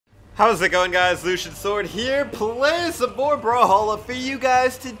How's it going, guys? Lucian Sword here, playing some more Brawlhalla for you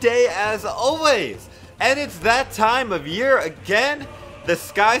guys today as always. And it's that time of year again. The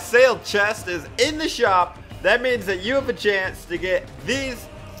Skysail chest is in the shop. That means that you have a chance to get these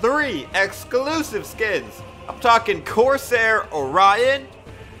 3 exclusive skins. I'm talking Corsair Orion,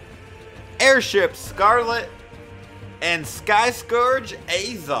 Airship Scarlet, and Sky Scourge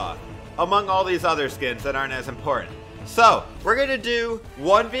Azoth, among all these other skins that aren't as important. So, we're gonna do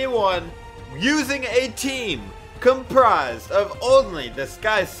 1v1 using a team comprised of only the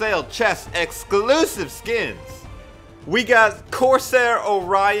Skysail chest exclusive skins. We got Corsair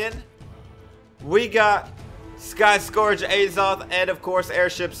Orion, we got Sky Scourge Azoth, and of course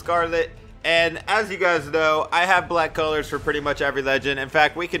Airship Scarlet. And as you guys know, I have black colors for pretty much every legend. In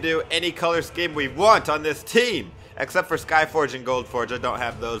fact, we could do any color scheme we want on this team, except for Skyforge and Goldforge. I don't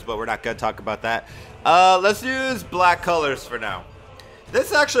have those, but we're not gonna talk about that. Let's use black colors for now.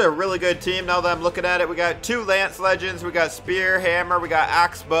 This is actually a really good team now that I'm looking at it. We got 2 Lance Legends, we got Spear, Hammer, we got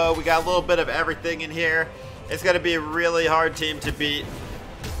Axe Bow, we got a little bit of everything in here. It's gonna be a really hard team to beat.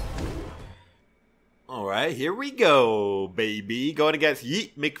 Alright, here we go, baby. Going against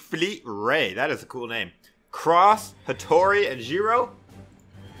Yeet McFleet Ray. That is a cool name. Cross, Hattori, and Jiro.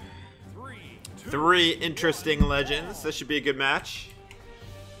 3 interesting legends. This should be a good match.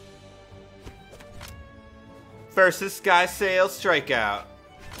 Versus Skysail Strikeout.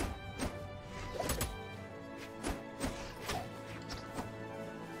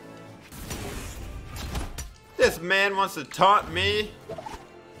 This man wants to taunt me.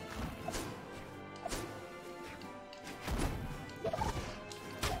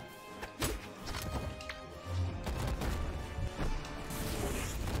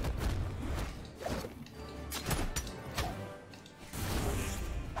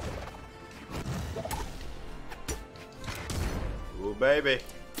 Baby.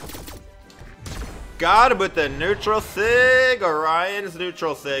 Got him with the neutral sig. Orion's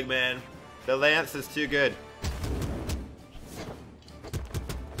neutral sig, man. The Lance is too good.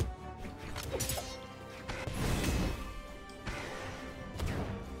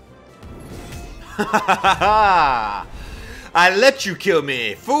 I let you kill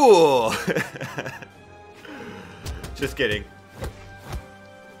me, fool. Just kidding.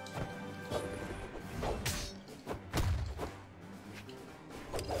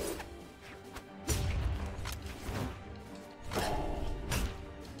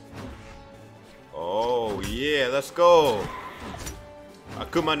 Yeah, let's go.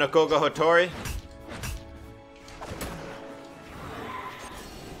 Akuma no Koga Hattori.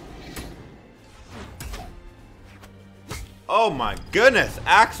 Oh my goodness,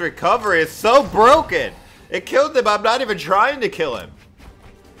 Axe recovery is so broken. It killed him. I'm not even trying to kill him.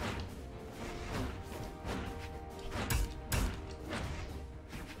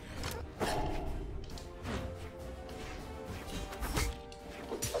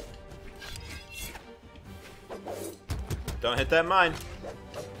 Don't hit that mine.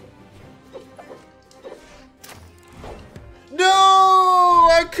 No!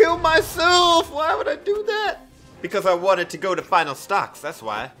 I killed myself! Why would I do that? Because I wanted to go to final stocks, that's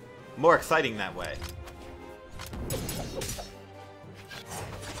why. More exciting that way.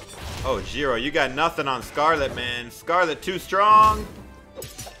 Oh, Jiro, you got nothing on Scarlet, man. Scarlet too strong.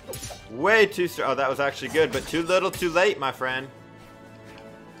 Way too strong. Oh, that was actually good, but too little too late, my friend.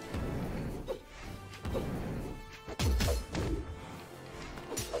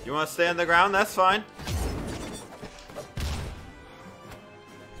 You want to stay on the ground? That's fine.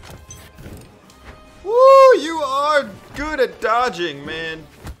 Woo! You are good at dodging, man.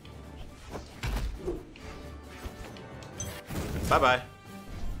 Bye-bye.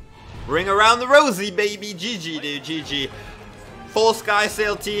 Ring around the rosy, baby. GG, dude. GG. Full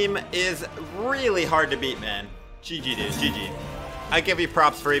Skysail team is really hard to beat, man. GG, dude. GG. I give you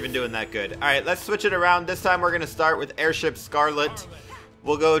props for even doing that good. Alright, let's switch it around. This time we're going to start with Airship Scarlet.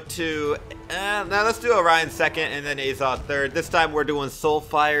 We'll go to, now let's do Orion second and then Azoth third. This time we're doing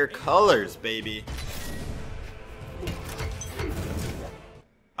Soulfire colors, baby.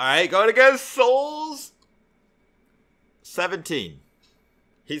 Alright, going against Souls 17.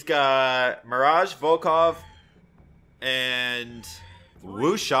 He's got Mirage, Volkov, and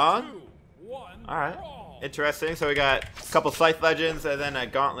Wushan. Alright, interesting. So we got a couple Scythe Legends and then a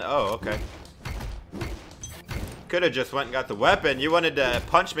Gauntlet. Oh, okay. Could have just went and got the weapon. You wanted to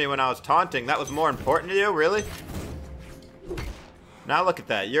punch me when I was taunting. That was more important to you, really? Now look at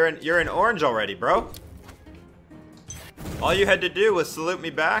that. You're in orange already, bro. All you had to do was salute me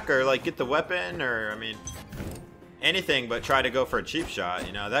back or like get the weapon or, I mean, anything but try to go for a cheap shot.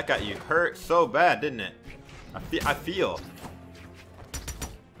 You know, that got you hurt so bad, didn't it? I feel.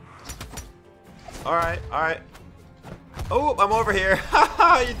 Alright, alright. Oh, I'm over here.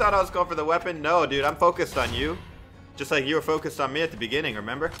 Haha, you thought I was going for the weapon? No, dude, I'm focused on you. Just like you were focused on me at the beginning,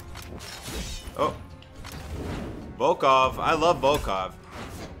 remember? Oh. Volkov. I love Volkov.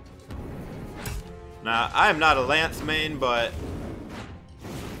 Now, I am not a Lance main, but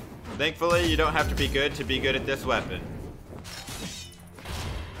thankfully you don't have to be good at this weapon.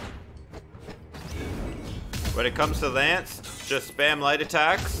 When it comes to Lance, just spam light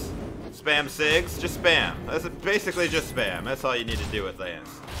attacks, spam SIGs, just spam. That's basically just spam. That's all you need to do with Lance.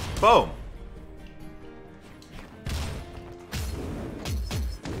 Boom!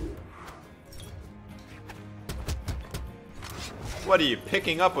 What are you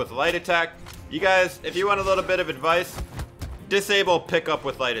picking up with light attack? You guys, if you want a little bit of advice, disable pick up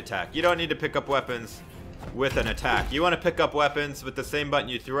with light attack. You don't need to pick up weapons with an attack. You want to pick up weapons with the same button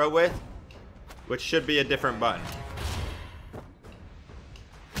you throw with, which should be a different button.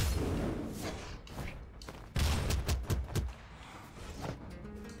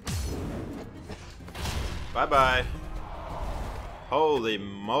 Bye-bye. Holy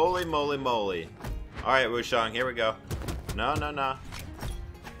moly, moly, moly. Alright, Wushang, here we go. No, no, no.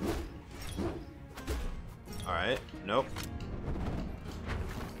 Alright, nope.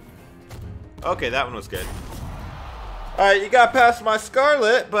 Okay, that one was good. Alright, you got past my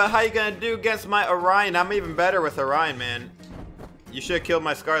Scarlet, but how you gonna do against my Orion? I'm even better with Orion, man. You should have killed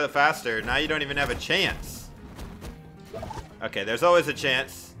my Scarlet faster. Now you don't even have a chance. Okay, there's always a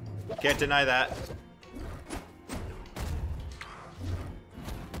chance. Can't deny that.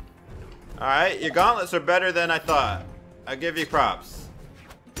 Alright, your gauntlets are better than I thought. I'll give you props.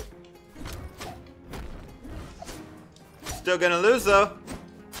 Still gonna lose though.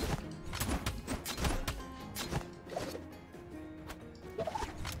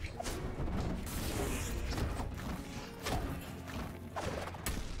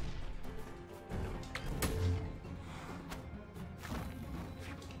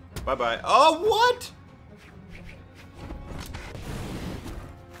 Bye-bye. Oh, what?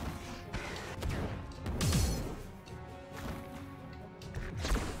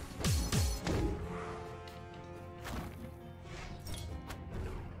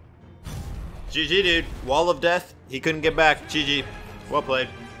 GG, dude. Wall of death. He couldn't get back. GG. Well played.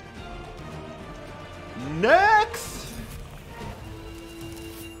 Next!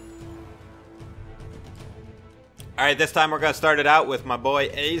 Alright, this time we're going to start it out with my boy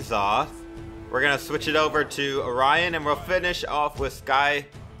Azoth. We're going to switch it over to Orion, and we'll finish off with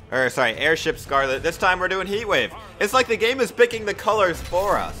Airship Scarlet. This time we're doing Heatwave. It's like the game is picking the colors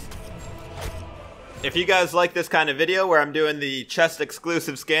for us. If you guys like this kind of video where I'm doing the chest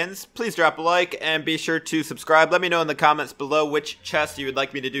exclusive skins, please drop a like and be sure to subscribe. Let me know in the comments below which chest you would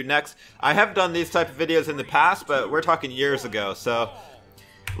like me to do next. I have done these type of videos in the past, but we're talking years ago, so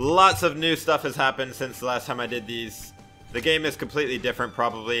lots of new stuff has happened since the last time I did these. The game is completely different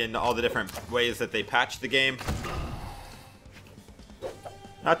probably in all the different ways that they patch the game.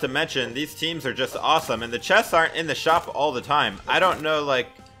 Not to mention, these teams are just awesome, and the chests aren't in the shop all the time. I don't know, like,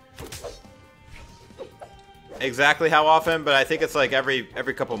 exactly how often, but I think it's like every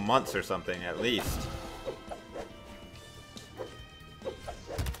couple months or something at least.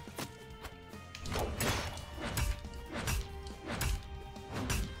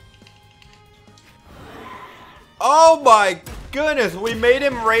 Oh my goodness, we made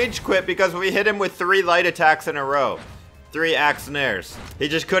him rage quit because we hit him with 3 light attacks in a row. 3 axe nairs. He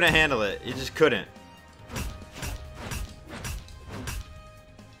just couldn't handle it. He just couldn't.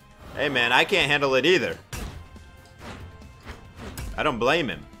 Hey man, I can't handle it either. I don't blame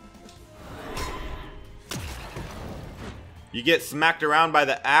him. You get smacked around by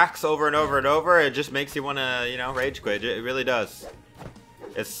the axe over and over and over, it just makes you want to, you know, rage quit. It really does.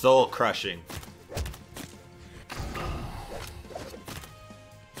 It's soul crushing.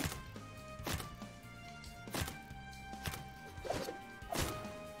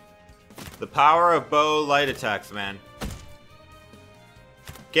 The power of bow light attacks, man.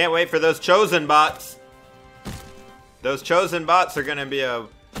 Can't wait for those chosen bots. Those chosen bots are going to be a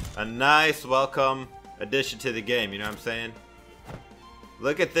nice welcome addition to the game, you know what I'm saying?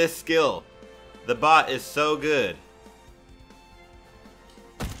 Look at this skill. The bot is so good.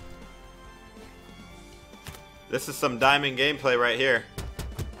 This is some diamond gameplay right here.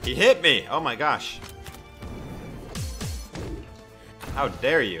 He hit me! Oh my gosh. How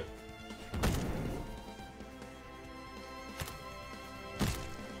dare you?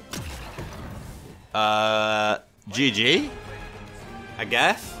 GG? I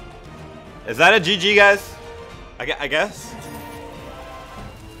guess? Is that a GG, guys? I guess?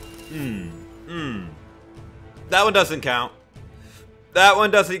 That one doesn't count. That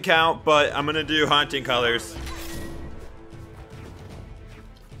one doesn't count, but I'm gonna do Haunting Colors.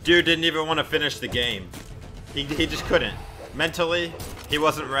 Dude didn't even want to finish the game. He just couldn't. Mentally, he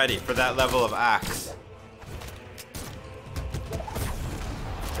wasn't ready for that level of axe.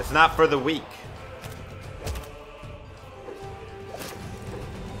 It's not for the weak.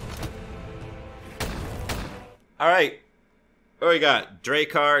 Alright. What we got?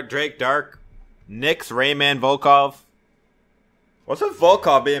 Drakar, Drake Dark, Nyx, Rayman, Volkov. What's with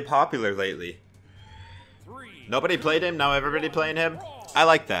Volkov being popular lately? Nobody played him, now everybody playing him? I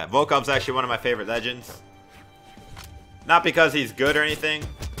like that. Volkov's actually one of my favorite legends. Not because he's good or anything.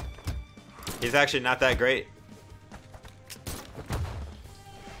 He's actually not that great.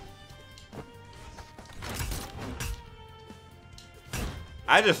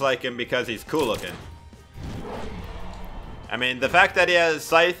 I just like him because he's cool looking. I mean, the fact that he has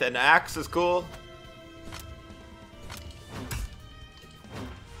Scythe and Axe is cool.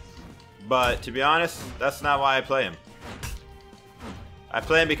 But to be honest, that's not why I play him. I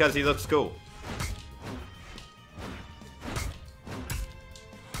play him because he looks cool.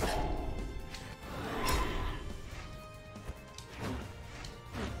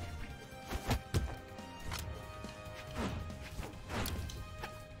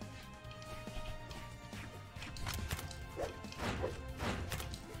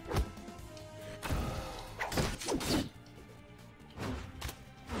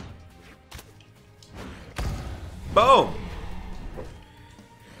 Boom!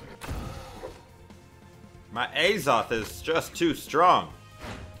 My Azoth is just too strong.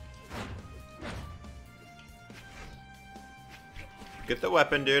 Get the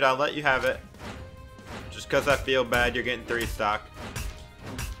weapon, dude. I'll let you have it. Just because I feel bad you're getting 3 stock.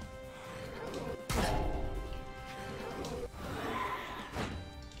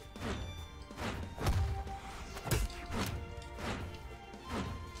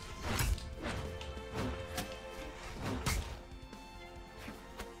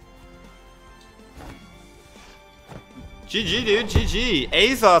 GG, dude. GG.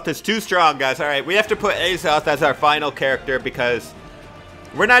 Azoth is too strong, guys. Alright, we have to put Azoth as our final character because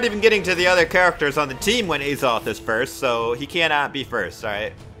we're not even getting to the other characters on the team when Azoth is first, so he cannot be first,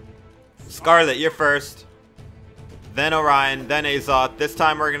 alright? Scarlet, you're first. Then Orion, then Azoth. This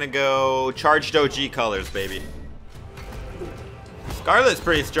time we're gonna go Charged OG colors, baby. Scarlet's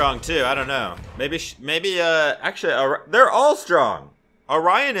pretty strong, too. I don't know. Actually, they're all strong.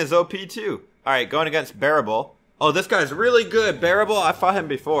 Orion is OP, too. Alright, going against Bearable. Oh, this guy's really good. Bearable, I fought him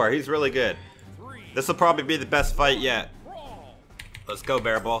before. He's really good. This will probably be the best fight yet. Let's go,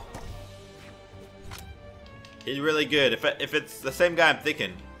 Bearable. He's really good. If it's the same guy I'm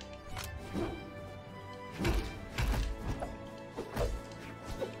thinking.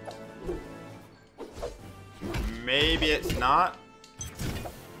 Maybe it's not.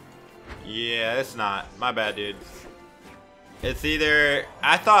 Yeah, it's not. My bad, dude. It's either...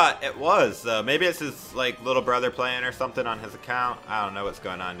 I thought it was, though. Maybe it's his, like, little brother playing or something on his account. I don't know what's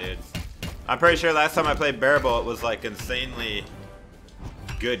going on, dude. I'm pretty sure last time I played Bearable, it was, like, insanely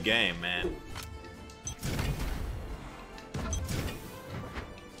good game, man.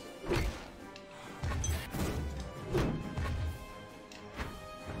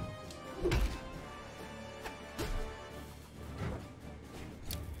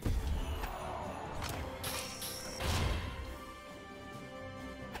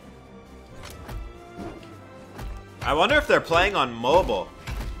 I wonder if they're playing on mobile.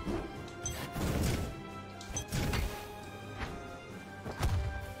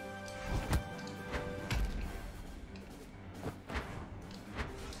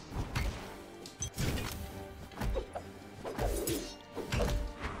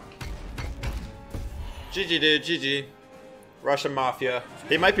 GG, dude, GG. Russian Mafia.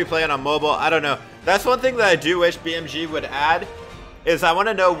 He might be playing on mobile. I don't know. That's one thing that I do wish BMG would add. Is I want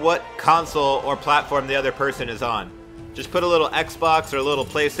to know what console or platform the other person is on. Just put a little Xbox or a little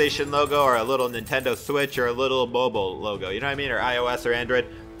PlayStation logo or a little Nintendo Switch or a little mobile logo. You know what I mean? Or iOS or Android.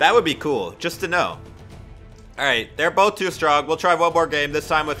 That would be cool, just to know. Alright, they're both too strong. We'll try one more game, this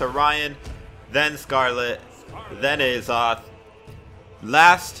time with Orion, then Scarlet, then Azoth.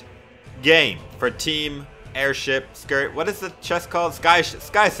 Last game for Team Airship Skirt. What is the chest called?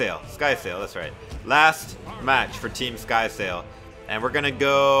 Skysail. Skysail, that's right. Last match for Team Skysail. And we're gonna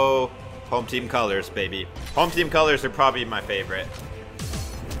go home team colors, baby. Home team colors are probably my favorite.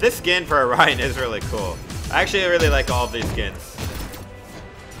 This skin for Orion is really cool. I actually really like all of these skins.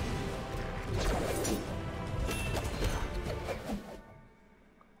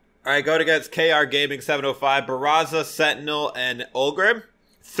 Alright, going against KR Gaming 705, Barraza, Sentinel, and Ulgrim.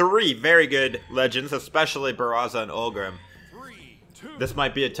 3 very good legends, especially Barraza and Ulgrim. This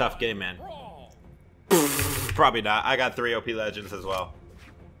might be a tough game, man. Probably not. I got 3 OP legends as well.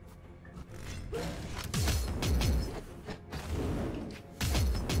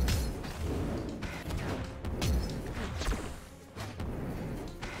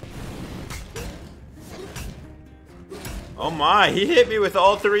 Oh my, he hit me with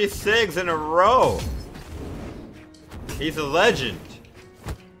all 3 SIGs in a row. He's a legend.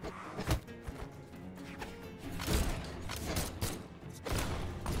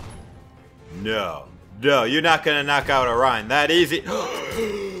 No. No, you're not gonna knock out Orion that easy.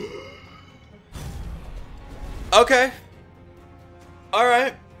 Okay.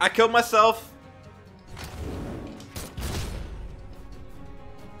 Alright. I killed myself.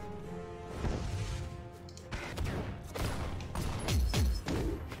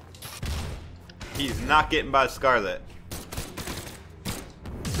 He's not getting by Scarlet.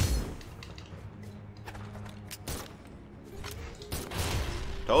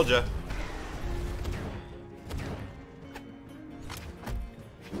 Told ya.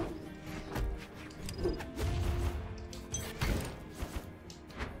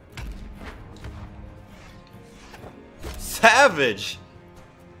 Savage!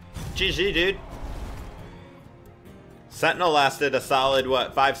 GG, dude. Sentinel lasted a solid,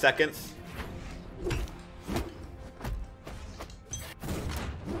 what, 5 seconds?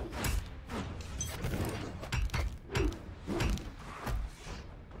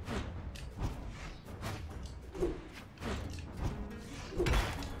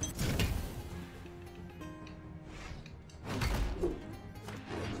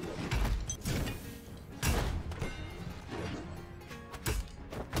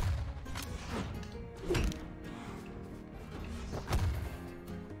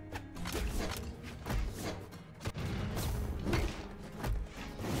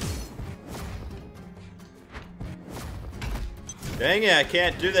 Dang it, I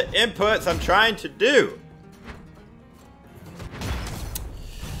can't do the inputs I'm trying to do.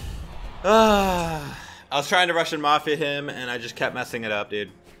 I was trying to Russian Mafia him, and I just kept messing it up,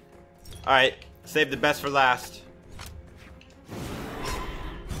 dude. Alright, save the best for last.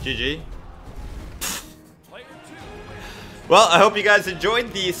 GG. Well, I hope you guys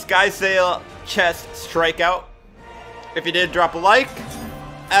enjoyed the Skysail chest strikeout. If you did, drop a like.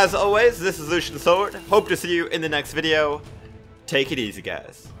 As always, this is Lucian Sword. Hope to see you in the next video. Take it easy,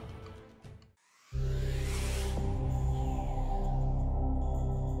 guys.